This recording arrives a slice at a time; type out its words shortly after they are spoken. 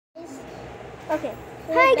Okay.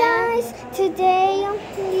 Hi guys. Today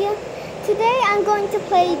I'm going to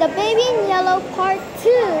play the Baby in Yellow Part 2.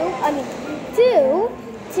 I mean 2.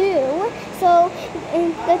 So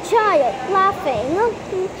the child laughing.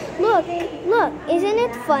 Look. Isn't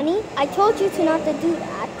it funny? I told you to not to do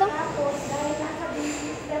that.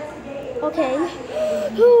 Okay.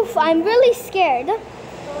 Oof, I'm really scared.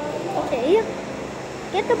 Okay.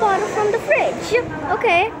 Get the bottle from the fridge.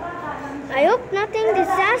 Okay. I hope nothing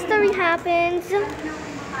disaster happens.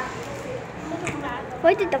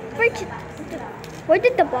 Where did the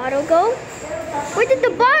bottle go? Where did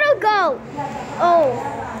the bottle go? Oh.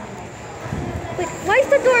 Wait, why is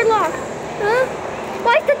the door locked? Huh?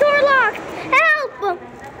 Why is the door locked? Help!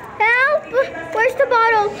 Help! Where's the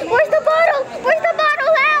bottle? Where's the bottle? Where's the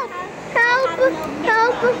bottle? Help!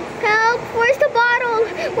 Help! Where's the bottle?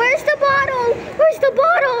 Where's the bottle? Where's the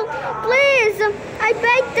bottle? Please! I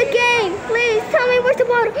beg the game. Please tell me where's the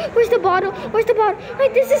bottle? Where's the bottle? Where's the bottle?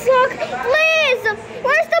 Wait, this is locked. Please!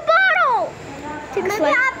 Where's the bottle? Take a Maybe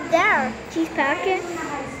up there. Cheese packet.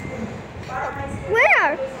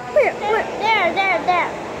 Where? There.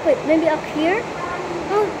 Wait, maybe up here?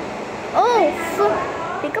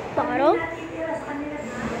 Pick up bottle.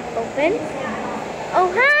 Open. Oh,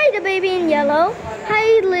 hi, the baby in yellow.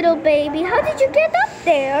 Hi, little baby. How did you get up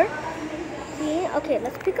there? Okay,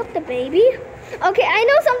 let's pick up the baby. Okay, I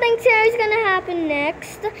know something scary is gonna happen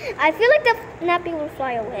next. I feel like the nappy will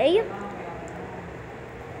fly away.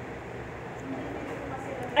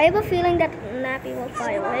 I have a feeling that nappy will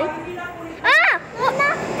fly away. Ah! Oh,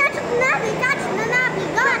 no, touch the nappy.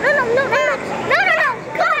 No.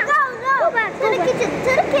 Go back. To the kitchen.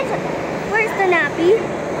 Where's the nappy?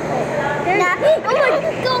 There's Nappy? Oh my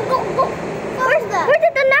Go. Where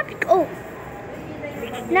did the nappy go?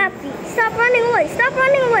 Nappy, stop running away.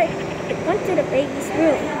 It went to the baby's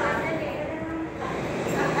room.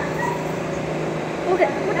 Okay,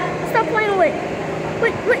 stop playing away.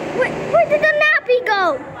 Wait, where did the nappy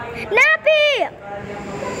go? Nappy!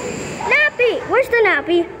 Where's the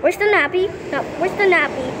nappy? No, where's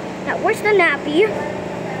the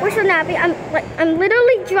nappy? I'm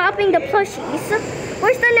literally dropping the plushies.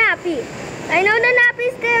 Where's the nappy? I know the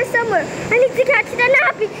nappy's there somewhere. I need to catch the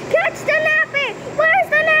nappy. Where's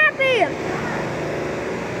the nappy?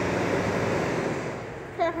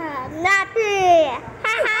 Nappy.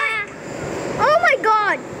 Oh my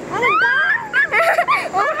god.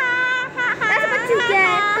 That's what you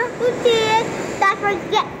get. That's what you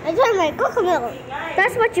get. I turned my coconut.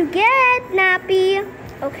 That's what you get, nappy.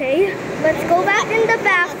 Okay, let's go back in the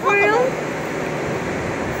bathroom.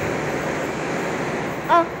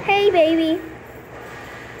 Oh, hey, baby.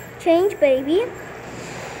 Change, baby.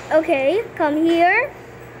 Okay, come here.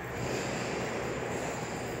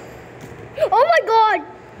 Oh my god!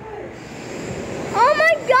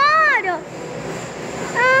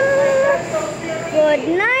 Good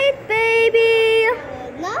night, baby.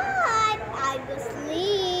 Good night. I will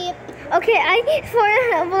sleep. Okay,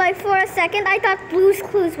 for a second, I thought Blue's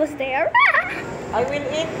Clues was there. I will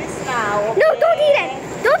eat this now. Okay? No, don't eat it.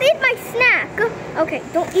 Don't eat my snack. Okay,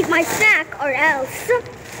 don't eat my snack or else. Who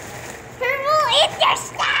will eat your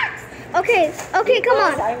snacks? Okay, come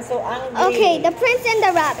on. I'm so angry. Okay, the prince and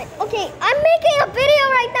the rabbit. Okay, I'm making a video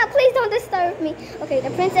right now. Please don't disturb me. Okay,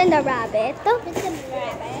 the prince and the rabbit.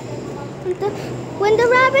 When the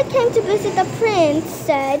rabbit came to visit, the prince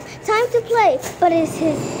said, "Time to play."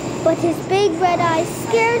 But his big red eyes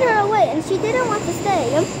scared her away, and she didn't want to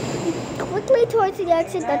stay. Quickly towards the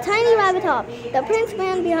exit, the tiny rabbit hopped. The prince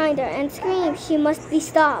ran behind her and screamed she must be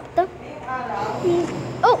stopped.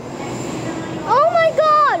 Oh my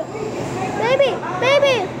god! Baby!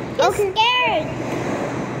 He's scared.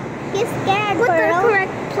 He's scared, Put the girl.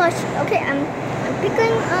 correct plushie. Okay, I'm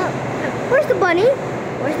picking up. Where's the bunny?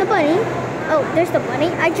 Oh, there's the bunny.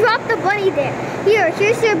 I dropped the bunny there.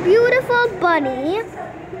 Here's your beautiful bunny.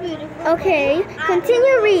 Okay,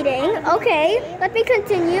 continue reading. Okay, let me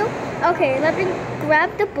continue. Okay, let me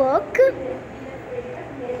grab the book.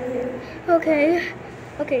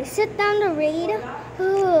 Okay, sit down to read.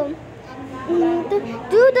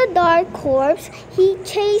 Through the dark corpse, he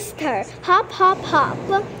chased her. Hop.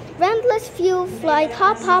 Relentless fuel flight.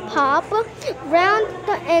 Hop. Round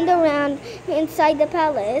and around inside the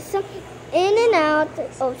palace. In and out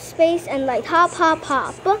of space and light. Hop.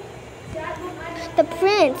 The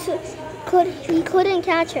prince couldn't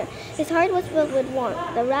catch her. His heart was filled with warmth.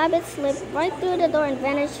 The rabbit slipped right through the door and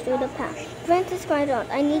vanished through the path. The princess cried out,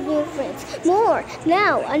 "I need new friends." "More!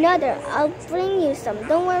 Now, another. I'll bring you some.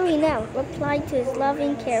 Don't worry now," replied to his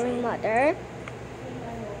loving, caring mother.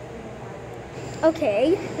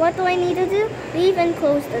 Okay, what do I need to do? Leave and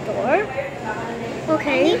close the door.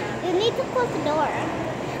 Okay. You need to close the door.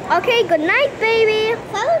 Okay, good night, baby.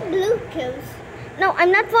 Follow blue cues. No,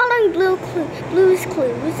 I'm not following Blue's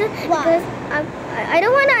clues. Why? Because I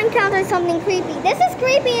don't want to encounter something creepy. This is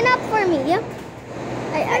creepy enough for me.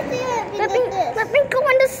 Let me go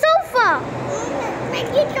on the sofa.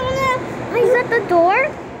 Is that the door?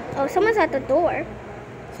 Oh, someone's at the door.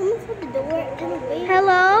 Someone's at the door and wait.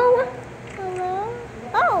 Hello? Hello?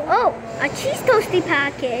 Oh. Oh, a cheese toasty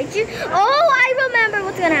package. Oh, I remember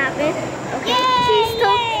what's gonna happen. Okay, cheese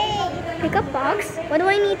toast. Pick up box. What do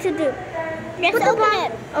I need to do? Let's Put the open box.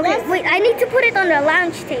 it. Okay, Let's- wait. I need to put it on the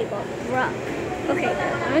lounge table. Bruh. Okay,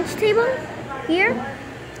 lounge table. Here.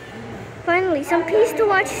 Finally, some peace to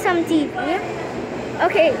watch some TV.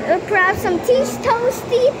 Okay, perhaps some cheese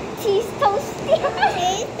toasty. She's so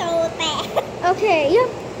bad. Okay.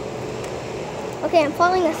 Okay, I'm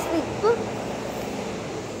falling asleep.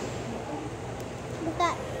 What's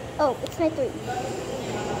that? Oh, it's night 3.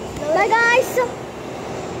 Bye, guys.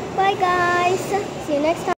 Bye, guys. See you next time.